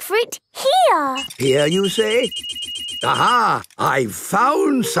to look for it here? Here, you say? Aha! I've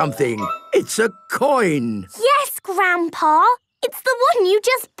found something. It's a coin. Yes, Grandpa. It's the one you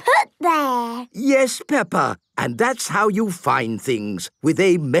just put there. Yes, Peppa. And that's how you find things, with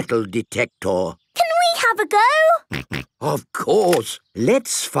a metal detector. Can we have a go? Of course.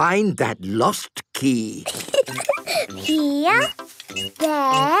 Let's find that lost key. Here,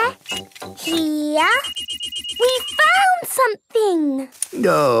 there, here. We found something.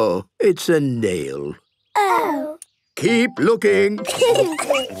 No, it's a nail. Oh. Keep looking. Here,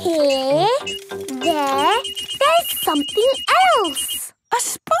 there. There's something else. A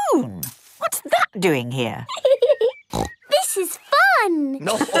spoon? What's that doing here? This is fun.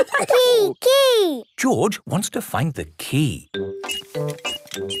 Key. George wants to find the key. Ooh,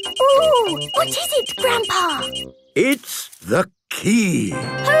 what is it, Grandpa? It's the key.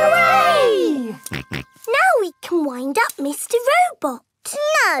 Hooray! Now we can wind up Mr. Robot.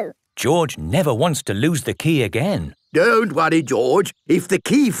 No. George never wants to lose the key again. Don't worry, George. If the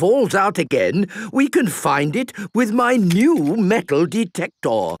key falls out again, we can find it with my new metal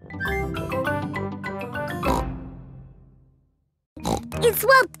detector. It's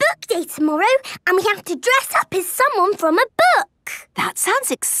World Book Day tomorrow, and we have to dress up as someone from a book. That sounds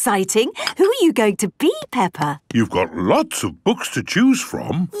exciting. Who are you going to be, Peppa? You've got lots of books to choose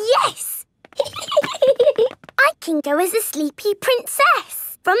from. Yes! I can go as a sleepy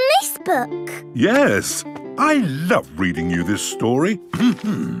princess from this book. Yes, I love reading you this story.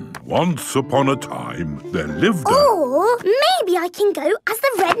 Once upon a time, there lived a... Or maybe I can go as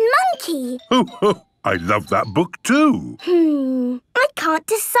the red monkey. I love that book too. I can't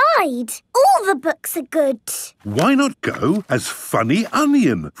decide. All the books are good. Why not go as Funny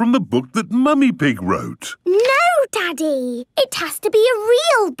Onion from the book that Mummy Pig wrote? No, Daddy. It has to be a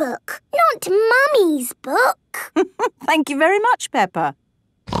real book, not Mummy's book. Thank you very much, Peppa.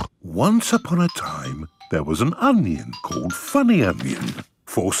 Once upon a time, there was an onion called Funny Onion.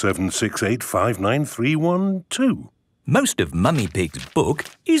 4768593112. Most of Mummy Pig's book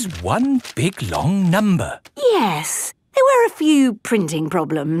is one big long number. Yes, there were a few printing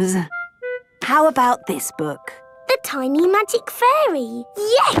problems. How about this book? The Tiny Magic Fairy.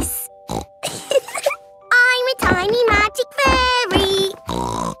 Yes! I'm a tiny magic fairy.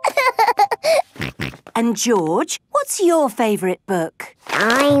 And George, what's your favourite book?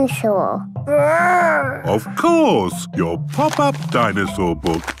 Dinosaur. Of course, your pop-up dinosaur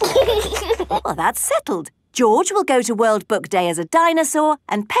book. Well, that's settled. George will go to World Book Day as a dinosaur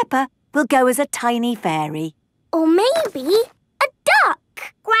and Peppa will go as a tiny fairy. Or maybe a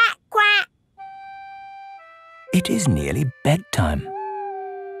duck. Quack, quack. It is nearly bedtime.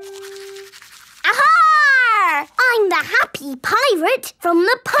 Aha! I'm the happy pirate from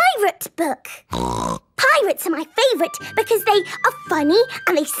the pirate book. Pirates are my favourite because they are funny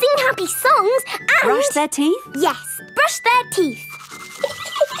and they sing happy songs and... Brush their teeth? Yes, brush their teeth.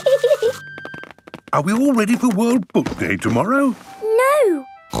 Are we all ready for World Book Day tomorrow? No.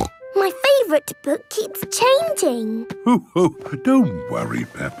 My favourite book keeps changing. Oh, don't worry,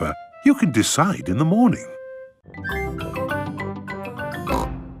 Peppa. You can decide in the morning.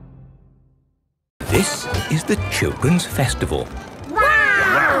 This is the Children's Festival.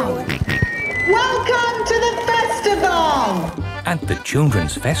 Wow! Welcome to the festival! At the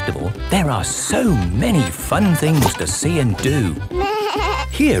Children's Festival, there are so many fun things to see and do.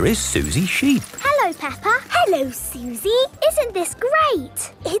 Here is Susie Sheep. Hello, Peppa. Hello, Susie. Isn't this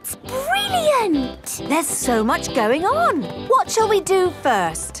great? It's brilliant. There's so much going on. What shall we do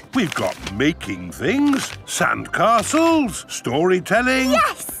first? We've got making things, sandcastles, storytelling.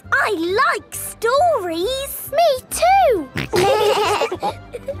 Yes, I like stories. Me too.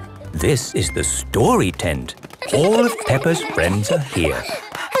 This is the story tent. All of Peppa's friends are here.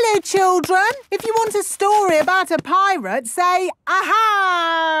 Hello, children. If you want a story about a pirate, say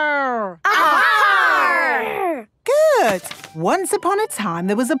aha! Aha! Good. Once upon a time,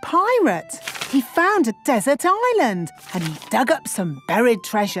 there was a pirate. He found a desert island and he dug up some buried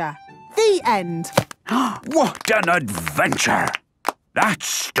treasure. The end. What an adventure! That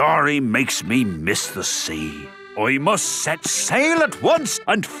story makes me miss the sea. I must set sail at once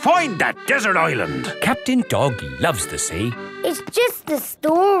and find that desert island. Captain Dog loves the sea. It's just a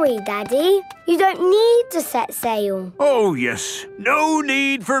story, Daddy. You don't need to set sail. Oh, yes. No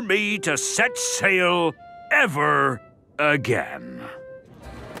need for me to set sail ever again.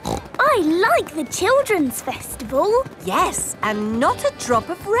 I like the Children's Festival. Yes, and not a drop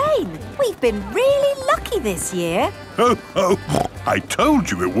of rain. We've been really lucky this year. Oh, I told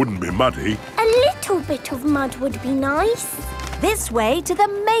you it wouldn't be muddy. A little bit of mud would be nice. This way to the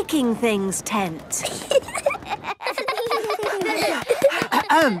making things tent.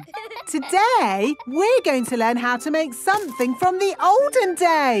 Today, we're going to learn how to make something from the olden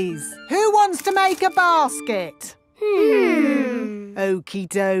days. Who wants to make a basket? Okie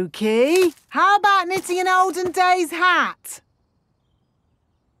dokie. How about knitting an olden days hat?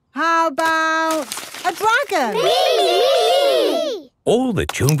 How about a dragon? Me! All the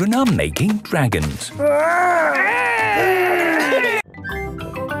children are making dragons.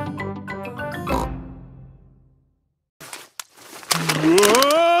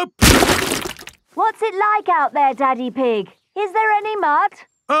 What's it like out there, Daddy Pig? Is there any mud?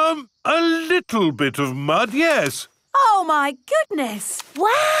 A little bit of mud, yes. Oh, my goodness!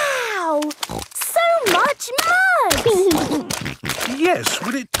 Wow! So much mud! Yes,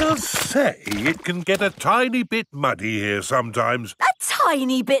 but it does say it can get a tiny bit muddy here sometimes. A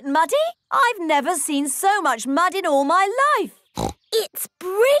tiny bit muddy? I've never seen so much mud in all my life. It's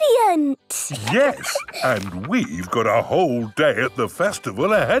brilliant! Yes, and we've got a whole day at the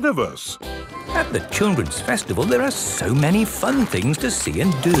festival ahead of us. At the Children's Festival, there are so many fun things to see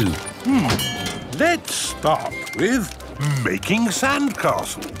and do. Let's start with making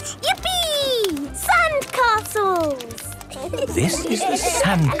sandcastles. Yippee! Sandcastles! This is the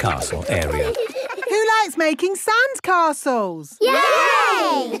sandcastle area. Who likes making sandcastles?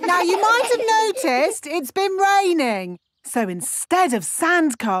 Yay! Now, you might have noticed it's been raining. So instead of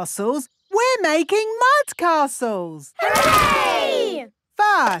sandcastles, we're making mud castles. Hooray!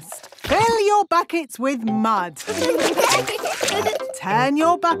 First, fill your buckets with mud. Turn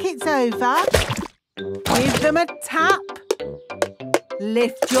your buckets over. Give them a tap.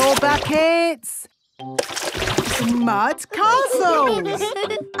 Lift your buckets. Mud castles.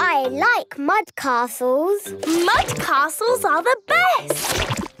 I like mud castles. Mud castles are the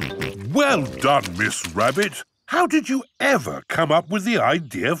best. Well done, Miss Rabbit. How did you ever come up with the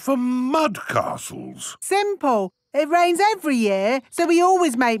idea for mud castles? Simple. It rains every year, so we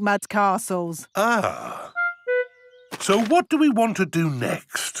always make mud castles. Ah. So what do we want to do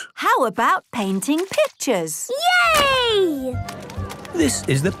next? How about painting pictures? Yay! This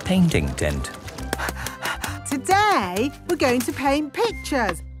is the painting tent. Today, we're going to paint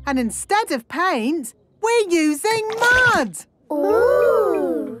pictures. And instead of paint, we're using mud.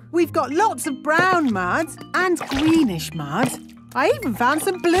 Ooh! We've got lots of brown mud and greenish mud. I even found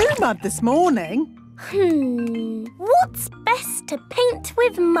some blue mud this morning. What's best to paint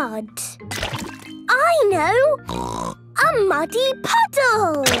with mud? I know! A muddy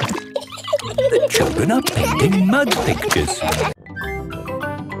puddle! The children are painting mud pictures.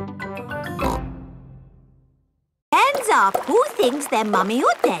 Hands up, who thinks their mummy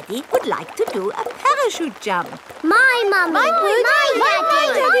or daddy would like to do a parachute jump? My mummy!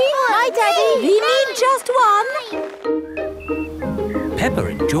 My daddy! We need just one. Peppa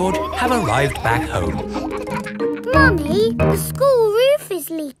and George have arrived back home. Mummy, the school roof is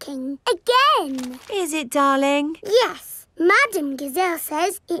leaking. Again. Is it, darling? Yes. Madam Gazelle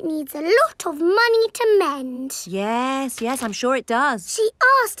says it needs a lot of money to mend. Yes, I'm sure it does. She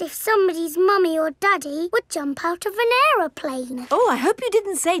asked if somebody's mummy or daddy would jump out of an aeroplane. Oh, I hope you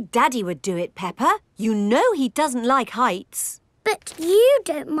didn't say Daddy would do it, Peppa. You know he doesn't like heights. But you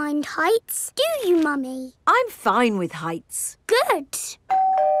don't mind heights, do you, Mummy? I'm fine with heights. Good.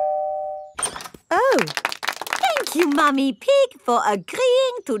 Oh, thank you, Mummy Pig, for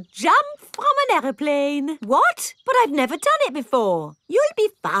agreeing to jump from an aeroplane. What? But I've never done it before. You'll be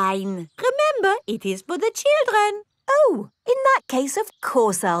fine. Remember, it is for the children. Oh, in that case, of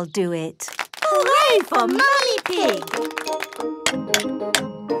course I'll do it. Hooray for Mummy Pig!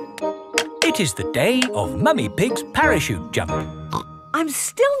 It is the day of Mummy Pig's parachute jump. I'm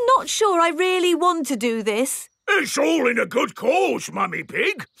still not sure I really want to do this. It's all in a good cause, Mummy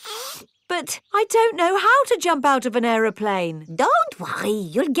Pig. But I don't know how to jump out of an aeroplane. Don't worry,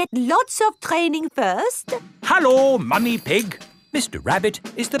 you'll get Lots of training first. Hello, Mummy Pig. Mr. Rabbit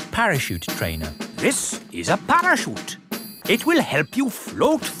is the parachute trainer. This is a parachute. It will help you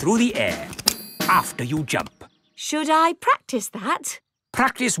float through the air after you jump. Should I practice that?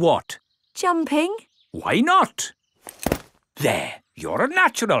 Practice what? Jumping. Why not? There, you're a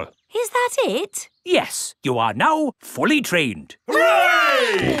natural. Is that it? Yes, you are now fully trained.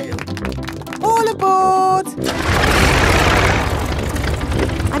 Hooray! All aboard!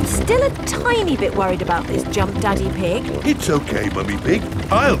 I'm still a tiny bit worried about this jump, Daddy Pig. It's okay, Mummy Pig.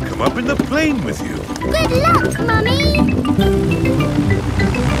 I'll come up in the plane with you. Good luck, Mummy!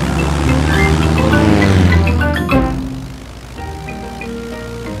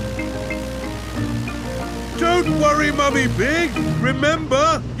 Don't worry, Mummy Pig.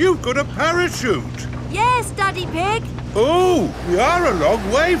 Remember, you've got a parachute. Yes, Daddy Pig. Oh, we are a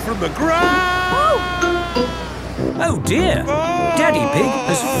long way from the ground. Oh dear, Daddy Pig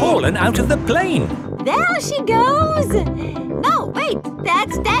has fallen out of the plane. There she goes. No, wait,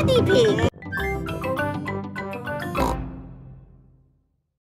 that's Daddy Pig.